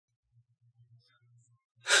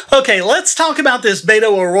Okay, let's talk about this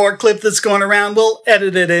Beto O'Rourke clip that's going around. We'll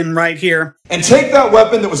edit it in right here. And take that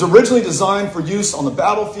weapon that was originally designed for use on the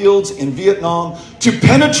battlefields in Vietnam to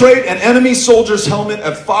penetrate an enemy soldier's helmet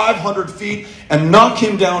at 500 feet and knock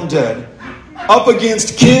him down dead. Up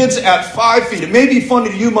against kids at 5 feet. It may be funny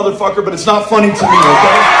to you, motherfucker, but it's not funny to me,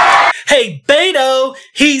 okay? Hey, Beto,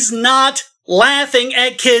 he's not laughing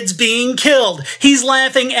at kids being killed. He's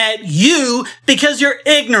laughing at you because you're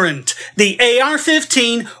ignorant. The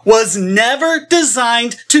AR-15 was never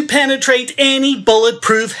designed to penetrate any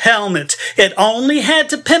bulletproof helmet. It only had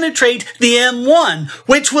to penetrate the M1,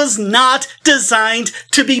 which was not designed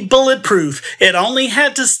to be bulletproof. It only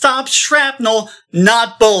had to stop shrapnel,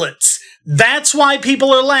 not bullets. That's why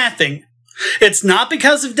people are laughing. It's not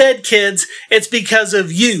because of dead kids, it's because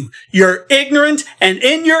of you. You're ignorant, and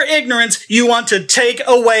in your ignorance, you want to take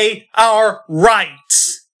away our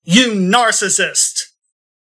rights. You narcissist.